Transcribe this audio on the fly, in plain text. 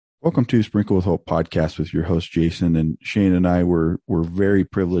Welcome to Sprinkle with Hope podcast with your host, Jason. And Shane and I were very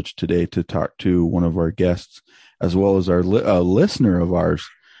privileged today to talk to one of our guests, as well as our listener of ours,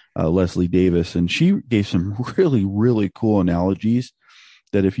 Leslie Davis. And she gave some really cool analogies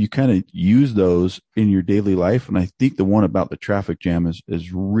that if you kind of use those in your daily life, and I think the one about the traffic jam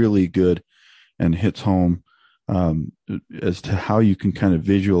is really good and hits home as to how you can kind of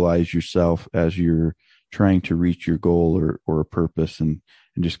visualize yourself as you're trying to reach your goal or a purpose, and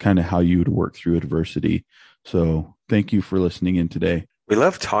just kind of how you would work through adversity. So thank you for listening in today. We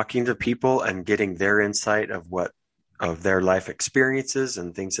love talking to people and getting their insight of their life experiences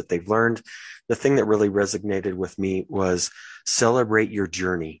and things that they've learned. The thing that really resonated with me was celebrate your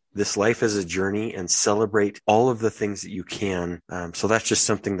journey. This life is a journey, and celebrate all of the things that you can. So that's just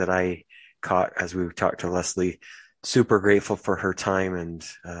something that I caught as we talked to Leslie. Super grateful for her time and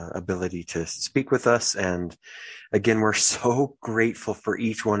ability to speak with us. And again, we're so grateful for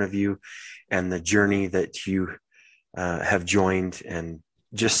each one of you and the journey that you have joined, and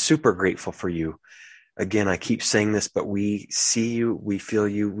just super grateful for you. Again, I keep saying this, but we see you, we feel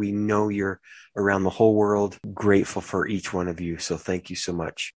you, we know you're around the whole world. Grateful for each one of you. So thank you so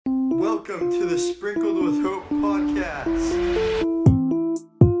much. Welcome to the Sprinkled with Hope podcast.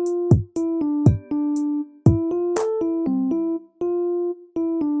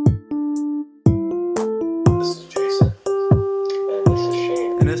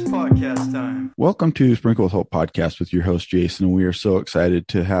 Welcome to Sprinkle with Hope podcast with your host, Jason. We are so excited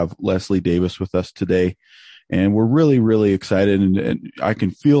to have Leslie Davis with us today. And we're really excited. And I can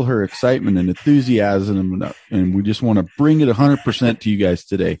feel her excitement and enthusiasm. And we just want to bring it 100% to you guys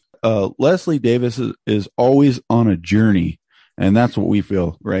today. Leslie Davis is always on a journey. And that's what we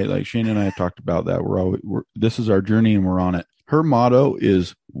feel, right? Like Shane and I have talked about that. This is our journey and we're on it. Her motto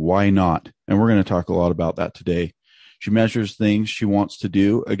is, why not? And we're going to talk a lot about that today. She measures things she wants to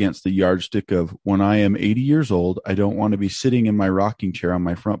do against the yardstick of, when I am 80 years old, I don't want to be sitting in my rocking chair on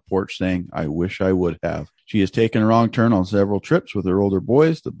my front porch saying, I wish I would have. She has taken a wrong turn on several trips with her older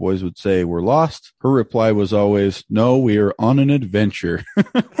boys. The boys would say, we're lost. Her reply was always, no, we are on an adventure.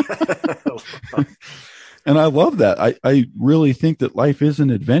 And I love that. I really think that life is an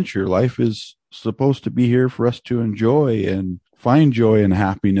adventure. Life is supposed to be here for us to enjoy and find joy and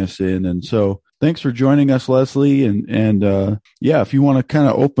happiness in. And so thanks for joining us, Leslie. And if you want to kind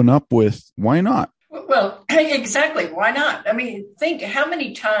of open up with why not? Well, exactly. Why not? I mean, think how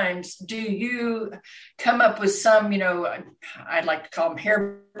many times do you come up with some, I'd like to call them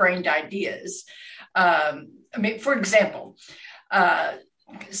harebrained ideas. For example,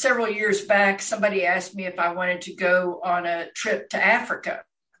 several years back, somebody asked me if I wanted to go on a trip to Africa.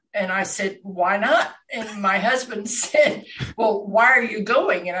 And I said, why not? And my husband said, well, why are you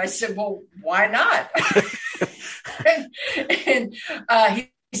going? And I said, well, why not? and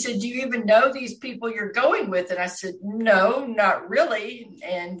he said, do you even know these people you're going with? And I said, no, not really.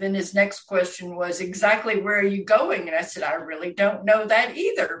 And then his next question was, exactly where are you going? And I said, I really don't know that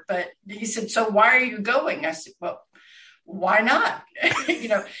either. But he said, so why are you going? I said, well, why not?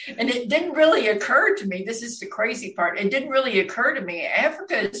 And it didn't really occur to me. This is the crazy part. It didn't really occur to me.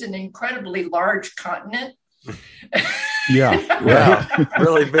 Africa is an incredibly large continent. Yeah.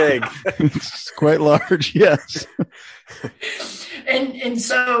 Really big. It's quite large. Yes. And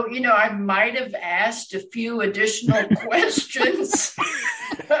so, I might have asked a few additional questions.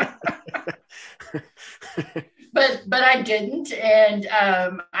 But I didn't, and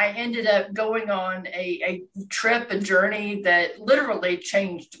I ended up going on a trip, a journey that literally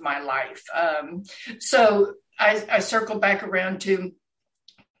changed my life. So I circle back around to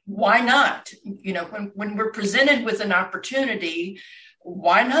why not? When we're presented with an opportunity,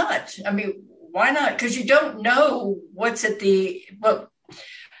 why not? I mean, why not? Because you don't know what's a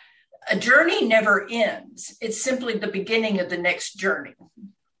journey never ends. It's simply the beginning of the next journey.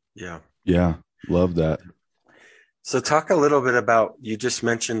 Yeah. Love that. So talk a little bit about, you just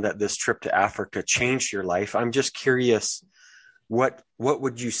mentioned that this trip to Africa changed your life. I'm just curious, what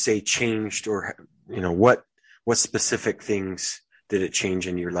would you say changed, or, what specific things did it change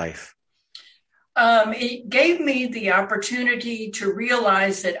in your life? It gave me the opportunity to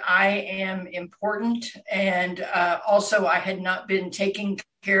realize that I am important. And also I had not been taking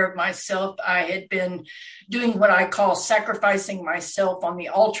care of myself. I had been doing what I call sacrificing myself on the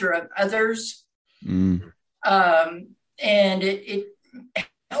altar of others. And it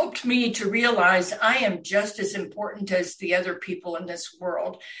helped me to realize I am just as important as the other people in this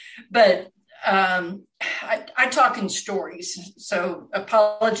world. But I talk in stories. So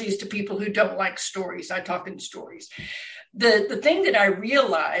apologies to people who don't like stories. I talk in stories. The thing that I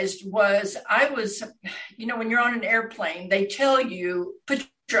realized was when you're on an airplane, they tell you, put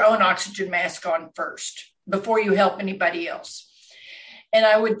your own oxygen mask on first before you help anybody else. And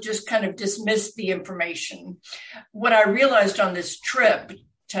I would just kind of dismiss the information. What I realized on this trip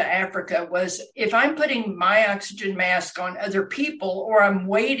to Africa was if I'm putting my oxygen mask on other people, or I'm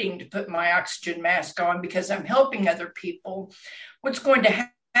waiting to put my oxygen mask on because I'm helping other people, what's going to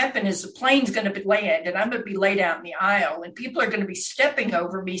happen is the plane's going to land and I'm going to be laid out in the aisle and people are going to be stepping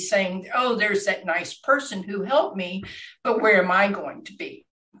over me saying, oh, there's that nice person who helped me, but where am I going to be?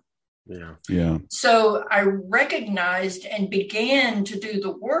 Yeah. So I recognized and began to do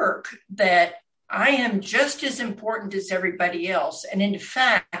the work that I am just as important as everybody else. And in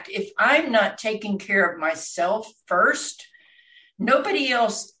fact, if I'm not taking care of myself first, nobody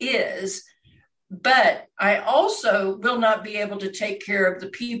else is. But I also will not be able to take care of the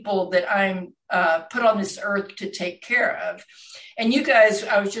people that I'm put on this earth to take care of. And you guys,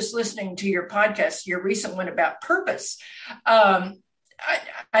 I was just listening to your podcast, your recent one about purpose. I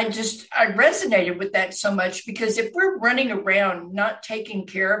resonated with that so much because if we're running around not taking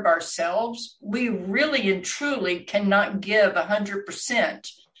care of ourselves, we really and truly cannot give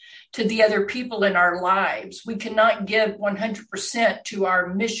 100% to the other people in our lives. We cannot give 100% to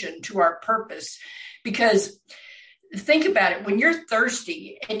our mission, to our purpose, because think about it. When you're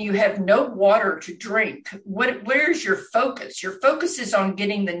thirsty and you have no water to drink, where's your focus? Your focus is on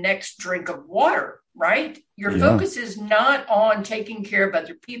getting the next drink of water, right? Your focus is not on taking care of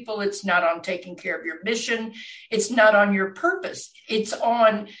other people. It's not on taking care of your mission. It's not on your purpose. It's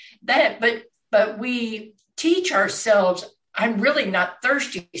on that. But we teach ourselves, I'm really not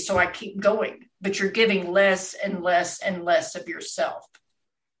thirsty, so I keep going. But you're giving less and less and less of yourself.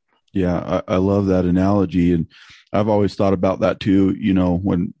 Yeah, I love that analogy. And I've always thought about that too. You know,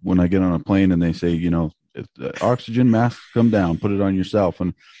 when I get on a plane and they say, you know, if the oxygen masks come down, put it on yourself.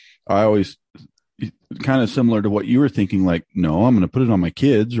 And I always kind of similar to what you were thinking, like, no, I'm going to put it on my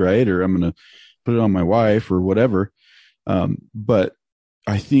kids, right? Or I'm going to put it on my wife or whatever. But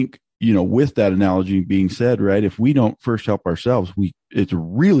I think, you know, with that analogy being said, right, if we don't first help ourselves, it's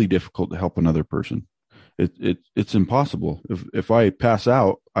really difficult to help another person. It's impossible. If I pass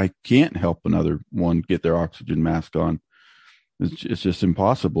out, I can't help another one get their oxygen mask on. It's just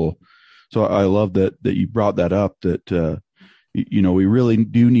impossible. So I love that you brought that up, that, you know, we really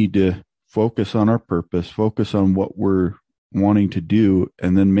do need to focus on our purpose, focus on what we're wanting to do,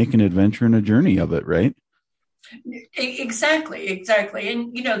 and then make an adventure and a journey of it, right? Exactly.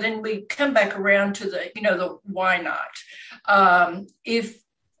 And, you know, then we come back around to the why not? If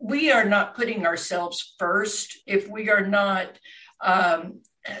we are not putting ourselves first, if we are not,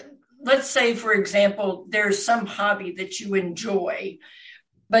 let's say, for example, there's some hobby that you enjoy,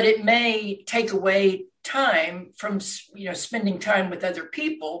 but it may take away time from, you know, spending time with other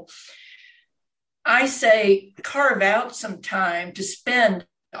people. I say carve out some time to spend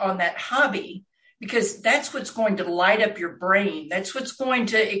on that hobby, because that's what's going to light up your brain. That's what's going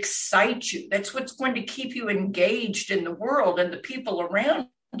to excite you. That's what's going to keep you engaged in the world and the people around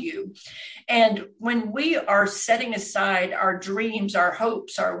you. And when we are setting aside our dreams, our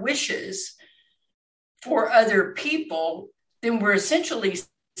hopes, our wishes for other people, then we're essentially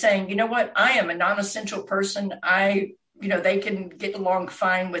saying, you know what, I am a non-essential person. They can get along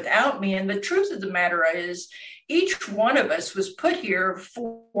fine without me. And the truth of the matter is, each one of us was put here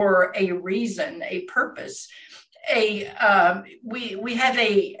for a reason, a purpose. We have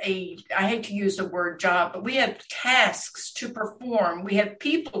I hate to use the word job, but we have tasks to perform. We have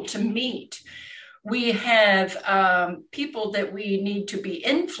people to meet. We have people that we need to be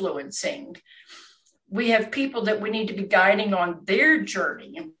influencing. We have people that we need to be guiding on their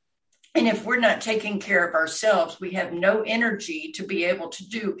journey. And if we're not taking care of ourselves, we have no energy to be able to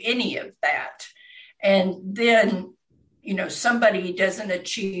do any of that. And then, you know, somebody doesn't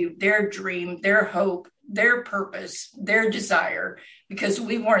achieve their dream, their hope, their purpose, their desire, because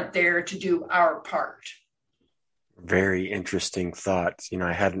we weren't there to do our part. Very interesting thoughts. You know,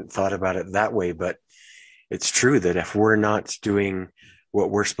 I hadn't thought about it that way, but it's true that if we're not doing what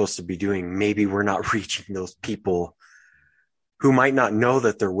we're supposed to be doing, maybe we're not reaching those people who might not know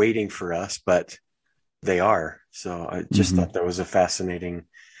that they're waiting for us, but they are. So I just thought that was a fascinating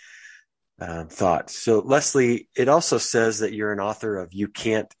thought. So Leslie, it also says that you're an author of You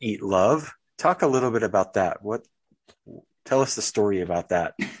Can't Eat Love. Talk a little bit about that. Tell us the story about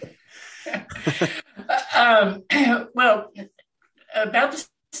that. Well, about the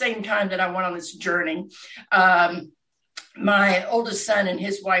same time that I went on this journey, my oldest son and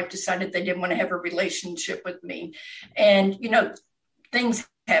his wife decided they didn't want to have a relationship with me. And, you know, things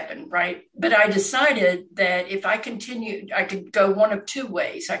happen, right? But I decided that if I continued, I could go one of two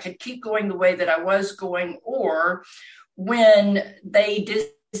ways. I could keep going the way that I was going, or when they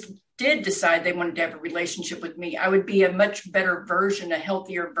did decide they wanted to have a relationship with me, I would be a much better version, a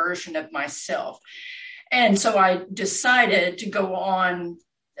healthier version of myself. And so I decided to go on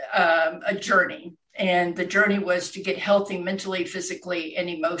a journey. And the journey was to get healthy mentally, physically, and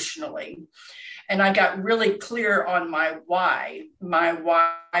emotionally. And I got really clear on my why. My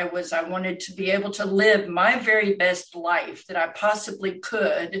why was I wanted to be able to live my very best life that I possibly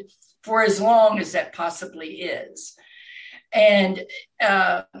could for as long as that possibly is. And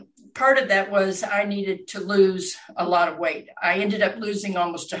part of that was I needed to lose a lot of weight. I ended up losing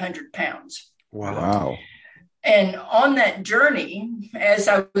almost 100 pounds. Wow. And on that journey, as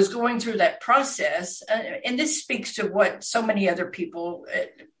I was going through that process, and this speaks to what so many other people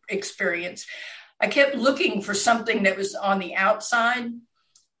experience, I kept looking for something that was on the outside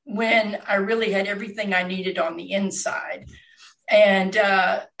when I really had everything I needed on the inside. And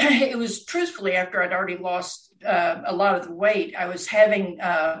it was truthfully after I'd already lost a lot of the weight. I was having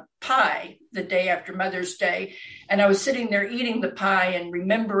pie the day after Mother's Day, and I was sitting there eating the pie and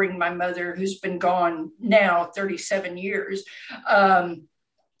remembering my mother, who's been gone now 37 years,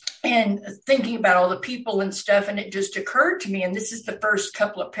 and thinking about all the people and stuff. And it just occurred to me, and this is the first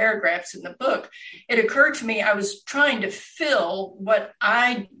couple of paragraphs in the book, it occurred to me I was trying to fill what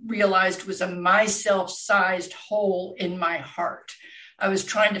I realized was a myself-sized hole in my heart. I was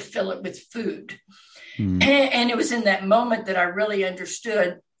trying to fill it with food. And it was in that moment that I really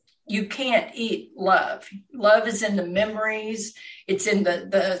understood you can't eat love. Love is in the memories. It's in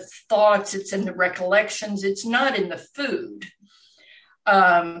the thoughts. It's in the recollections. It's not in the food.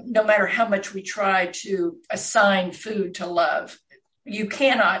 No matter how much we try to assign food to love, you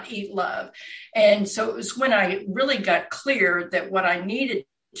cannot eat love. And so it was when I really got clear that what I needed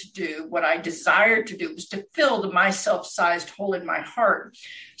to do, what I desired to do, was to fill the myself-sized hole in my heart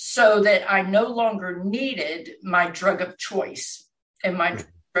so that I no longer needed my drug of choice. And my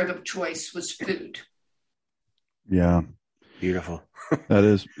drug of choice was food. Yeah. Beautiful. That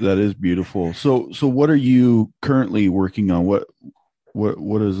is beautiful. So what are you currently working on?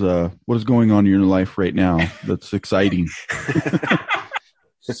 What is going on in your life right now that's exciting?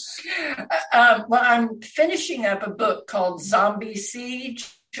 Well, I'm finishing up a book called Zombie Siege.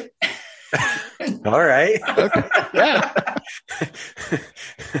 All right. Yeah.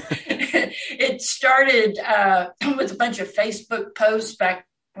 It started with a bunch of Facebook posts back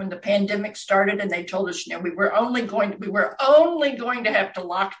when the pandemic started, and they told us, we were only going to have to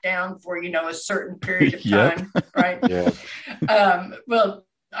lock down for, a certain period of time. Right. Yeah. Well,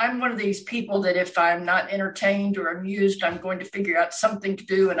 I'm one of these people that if I'm not entertained or amused, I'm going to figure out something to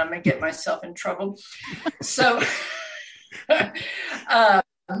do, and I'm going to get myself in trouble. So,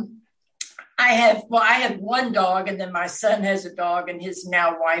 I have one dog, and then my son has a dog, and his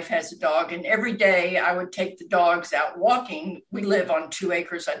now wife has a dog. And every day I would take the dogs out walking. We live on 2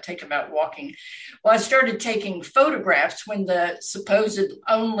 acres. I'd take them out walking. Well, I started taking photographs when the supposed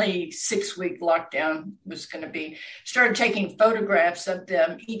only 6-week lockdown was going to be. Started taking photographs of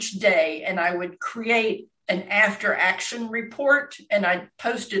them each day, and I would create an after action report, and I'd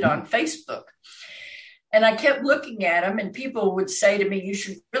post it on Facebook. And I kept looking at them, and people would say to me, you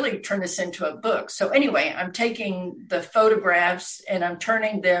should really turn this into a book. So anyway, I'm taking the photographs and I'm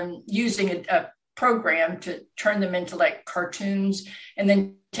turning them, using a program to turn them into like cartoons, and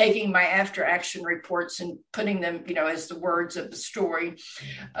then taking my after action reports and putting them, as the words of the story.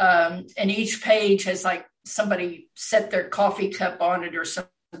 And each page has like somebody set their coffee cup on it or something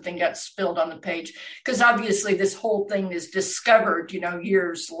got spilled on the page, because obviously this whole thing is discovered,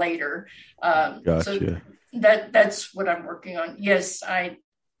 years later. Gotcha. So that's what I'm working on. Yes, that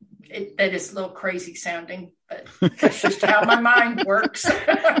is a little crazy sounding, but that's just how my mind works.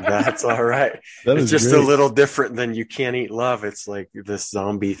 That's all right. It's just great. A little different than you can't eat love. It's like this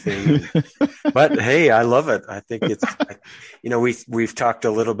zombie thing. But hey, I love it. I think it's, we've talked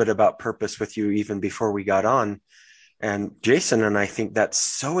a little bit about purpose with you even before we got on. And Jason and I think that's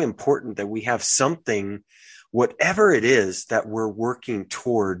so important that we have something, whatever it is that we're working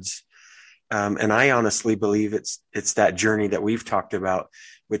towards. And I honestly believe it's that journey that we've talked about,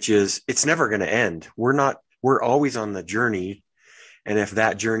 which is it's never going to end. We're always on the journey. And if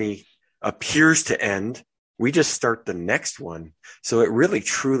that journey appears to end, we just start the next one. So it really,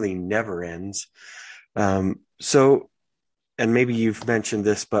 truly never ends. So, and maybe you've mentioned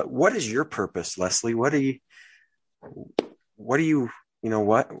this, but what is your purpose, Leslie? what's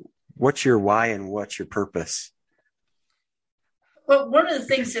your why and what's your purpose? Well, one of the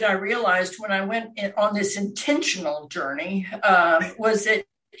things that I realized when I went on this intentional journey was that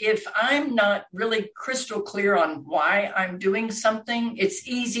if I'm not really crystal clear on why I'm doing something, it's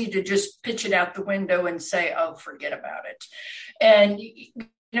easy to just pitch it out the window and say, oh, forget about it. And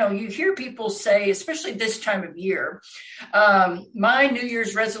you hear people say, especially this time of year, my New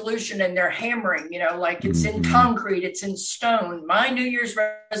Year's resolution, and they're hammering, like it's in concrete, it's in stone. My New Year's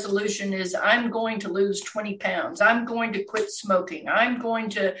resolution is I'm going to lose 20 pounds. I'm going to quit smoking. I'm going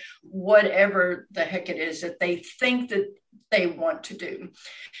to whatever the heck it is that they think that they want to do.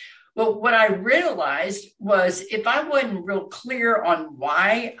 Well, what I realized was if I wasn't real clear on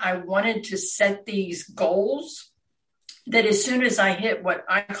why I wanted to set these goals, that as soon as I hit what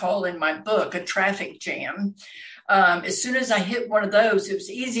I call in my book a traffic jam, as soon as I hit one of those, it was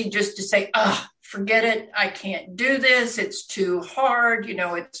easy just to say, forget it. I can't do this. It's too hard.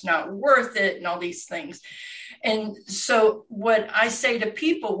 It's not worth it, and all these things. And so what I say to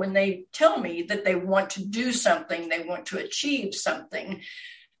people when they tell me that they want to do something, they want to achieve something,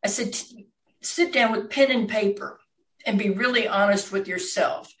 I said, sit down with pen and paper and be really honest with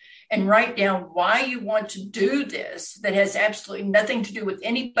yourself and write down why you want to do this that has absolutely nothing to do with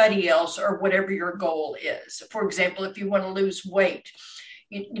anybody else or whatever your goal is. For example, if you want to lose weight,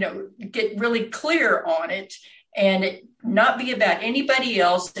 get really clear on it, and it not be about anybody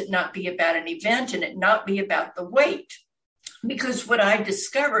else, it not be about an event, and it not be about the weight. Because what I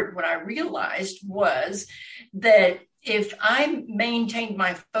discovered, what I realized was that if I maintained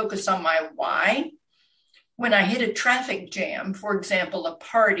my focus on my why, when I hit a traffic jam, for example, a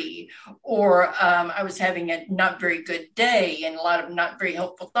party, or I was having a not very good day and a lot of not very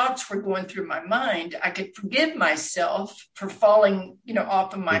helpful thoughts were going through my mind, I could forgive myself for falling,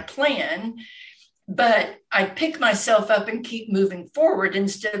 off of my plan, but I'd pick myself up and keep moving forward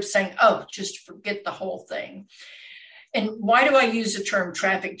instead of saying, just forget the whole thing. And why do I use the term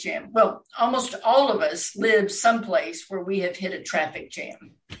traffic jam? Well, almost all of us live someplace where we have hit a traffic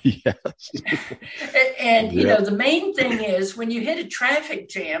jam. Yes. And, the main thing is when you hit a traffic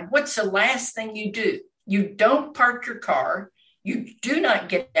jam, what's the last thing you do? You don't park your car, you do not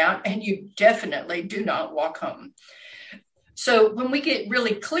get out, and you definitely do not walk home. So when we get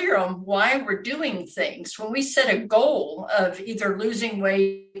really clear on why we're doing things, when we set a goal of either losing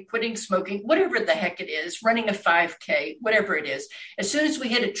weight, quitting smoking, whatever the heck it is, running a 5K, whatever it is, as soon as we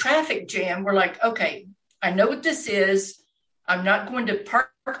hit a traffic jam, we're like, okay, I know what this is. I'm not going to park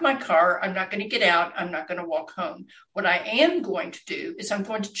my car. I'm not going to get out. I'm not going to walk home. What I am going to do is I'm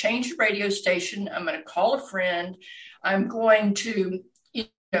going to change the radio station. I'm going to call a friend. I'm going to,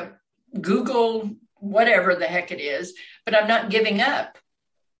 Google whatever the heck it is, but I'm not giving up.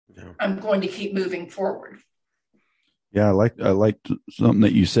 No. I'm going to keep moving forward. Yeah, I liked something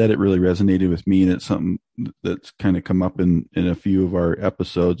that you said. It really resonated with me, and it's something that's kind of come up in a few of our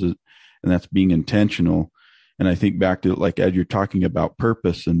episodes, and that's being intentional. And I think back to, like, as you're talking about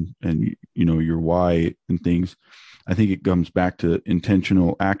purpose and your why and things, I think it comes back to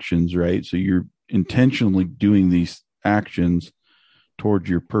intentional actions, right? So you're intentionally doing these actions towards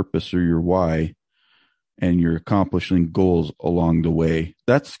your purpose or your why, and you're accomplishing goals along the way.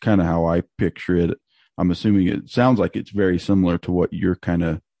 That's kind of how I picture it. I'm assuming it sounds like it's very similar to what you're kind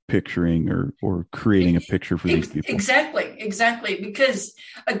of picturing or creating a picture for these people. Exactly. Because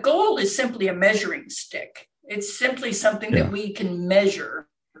a goal is simply a measuring stick. It's simply something that we can measure,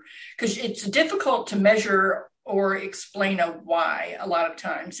 because it's difficult to measure or explain a why a lot of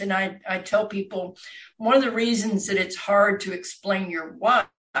times. And I tell people one of the reasons that it's hard to explain your why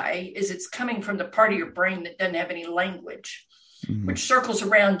is it's coming from the part of your brain that doesn't have any language, which circles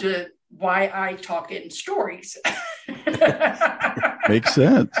around to why I talk in stories. Makes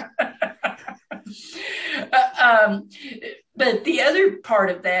sense. But the other part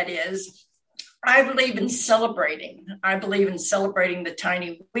of that is I believe in celebrating. I believe in celebrating the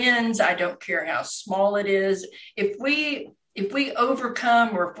tiny wins. I don't care how small it is. If we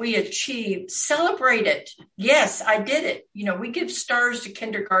overcome or if we achieve, celebrate it. Yes, I did it. We give stars to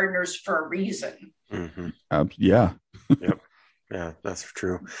kindergartners for a reason. Mm-hmm. Yeah. Yep. Yeah, that's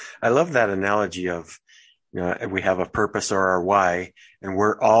true. I love that analogy of, we have a purpose or our why, and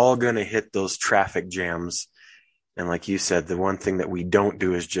we're all going to hit those traffic jams. And like you said, the one thing that we don't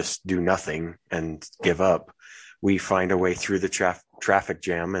do is just do nothing and give up. We find a way through the traffic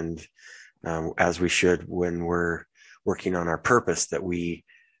jam, and as we should when we're working on our purpose, that we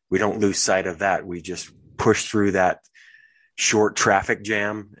don't lose sight of that. We just push through that short traffic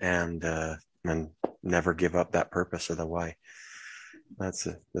jam and never give up that purpose or the why. That's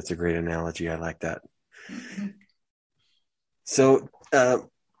a great analogy. I like that. So,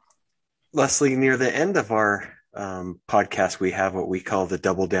 Leslie, near the end of our podcast, we have what we call the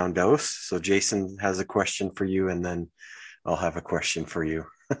double down dose. So Jason has a question for you, and then I'll have a question for you.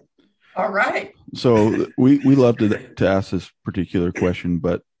 All right. So we love to ask this particular question,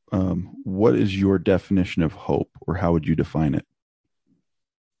 but what is your definition of hope, or how would you define it?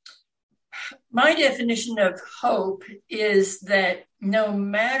 My definition of hope is that no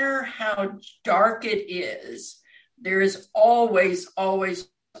matter how dark it is, there is always, always,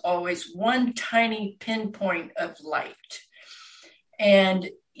 always one tiny pinpoint of light. And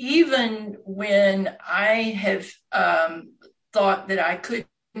even when I have thought that I couldn't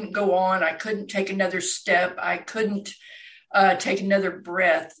go on, I couldn't take another step, I couldn't take another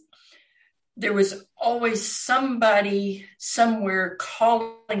breath, there was always somebody somewhere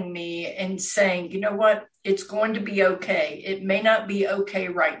calling me and saying, you know what, it's going to be okay. It may not be okay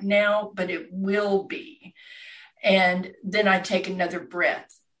right now, but it will be. And then I take another breath.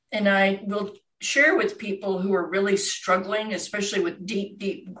 And I will share with people who are really struggling, especially with deep,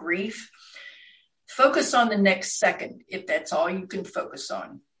 deep grief, focus on the next second. If that's all you can focus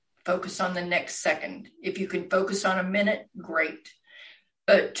on, focus on the next second. If you can focus on a minute, great.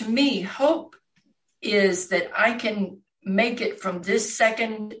 But to me, hope is that I can make it from this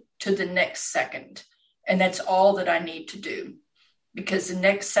second to the next second. And that's all that I need to do, because the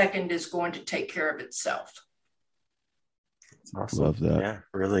next second is going to take care of itself. Awesome. Love that. Yeah,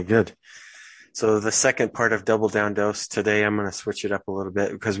 really good. So the second part of Double Down Dose today, I'm going to switch it up a little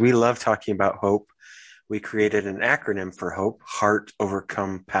bit because we love talking about hope. We created an acronym for hope: heart,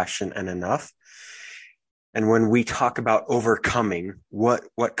 overcome, passion, and enough. And when we talk about overcoming, what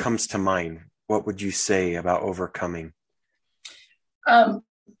comes to mind? What would you say about overcoming?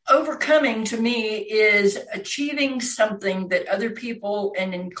 Overcoming to me is achieving something that other people,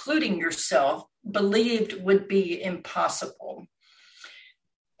 and including yourself, believed would be impossible.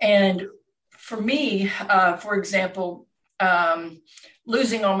 And for me, for example,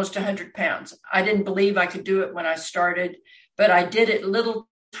 losing almost 100 pounds. I didn't believe I could do it when I started, but I did it little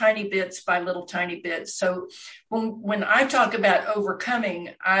tiny bits by little tiny bits. So when I talk about overcoming,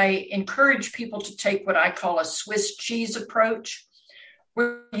 I encourage people to take what I call a Swiss cheese approach,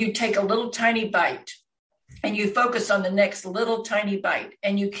 where you take a little tiny bite and you focus on the next little tiny bite,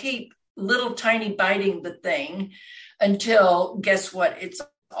 and you keep little tiny biting the thing until, guess what? It's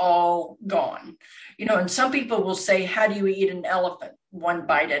all gone. You know, and some people will say, how do you eat an elephant? One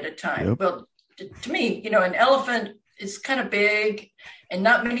bite at a time. Yep. Well, to me, you know, an elephant is kind of big, and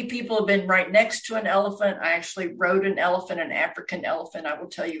not many people have been right next to an elephant. I actually rode an elephant, an African elephant. I will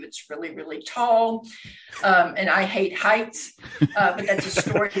tell you, it's really, really tall. And I hate heights, but that's a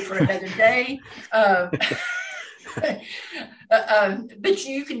story for another day. But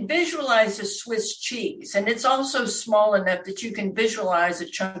you can visualize a Swiss cheese, and it's also small enough that you can visualize a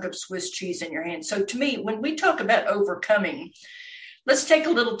chunk of Swiss cheese in your hand. So to me, when we talk about overcoming, let's take a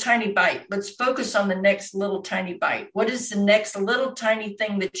little tiny bite. Let's focus on the next little tiny bite. What is the next little tiny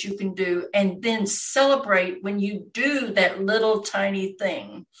thing that you can do? And then celebrate when you do that little tiny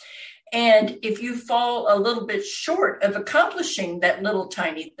thing. And if you fall a little bit short of accomplishing that little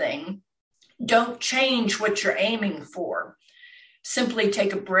tiny thing, don't change what you're aiming for. Simply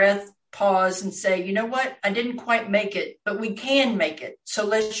take a breath, pause, and say, you know what? I didn't quite make it, but we can make it. So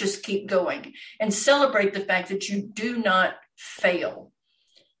let's just keep going and celebrate the fact that you do not fail.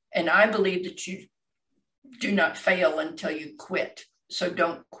 And I believe that you do not fail until you quit. So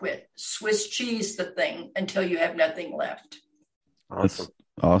don't quit. Swiss cheese the thing until you have nothing left. Awesome. That's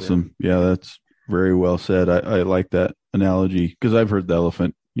awesome. Yeah, that's very well said. I like that analogy because I've heard the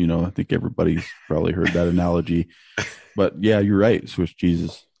elephant. You know, I think everybody's probably heard that analogy. But yeah, you're right. Swiss cheese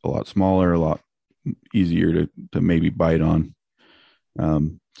is a lot smaller, a lot easier to maybe bite on.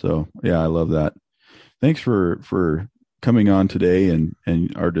 So yeah, I love that. Thanks for coming on today and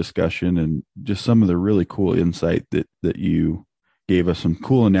our discussion, and just some of the really cool insight that you gave us, some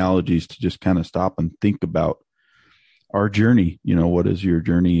cool analogies to just kind of stop and think about our journey. You know, what is your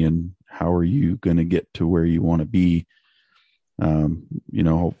journey and how are you going to get to where you want to be? You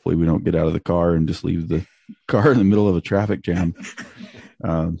know, hopefully we don't get out of the car and just leave the car in the middle of a traffic jam.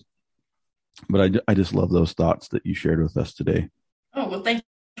 But I just love those thoughts that you shared with us today. Oh, well, thank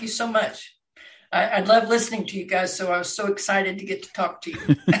you so much. I love listening to you guys. So I was so excited to get to talk to you.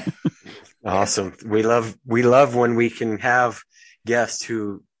 Awesome. We love when we can have guests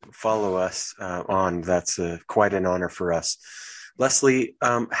who follow us on. That's quite an honor for us. Leslie,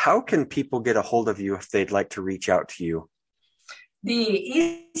 how can people get a hold of you if they'd like to reach out to you? The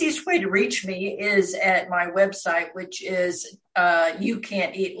easiest way to reach me is at my website, which is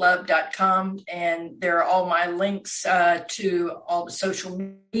youcan'teatlove.com. And there are all my links to all the social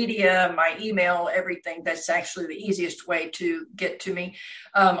media, my email, everything. That's actually the easiest way to get to me.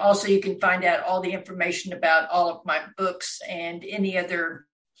 Also, you can find out all the information about all of my books and any other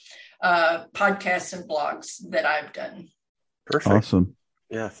podcasts and blogs that I've done. Perfect. Awesome.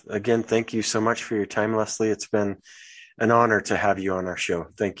 Yeah. Again, thank you so much for your time, Leslie. It's been an honor to have you on our show.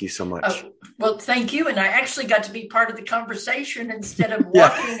 Thank you so much. Well, thank you. And I actually got to be part of the conversation instead of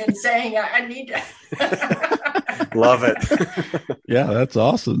walking and saying, I need to. Love it. Yeah, that's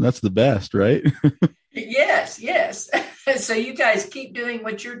awesome. That's the best, right? Yes. So you guys keep doing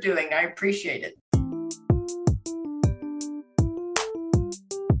what you're doing. I appreciate it.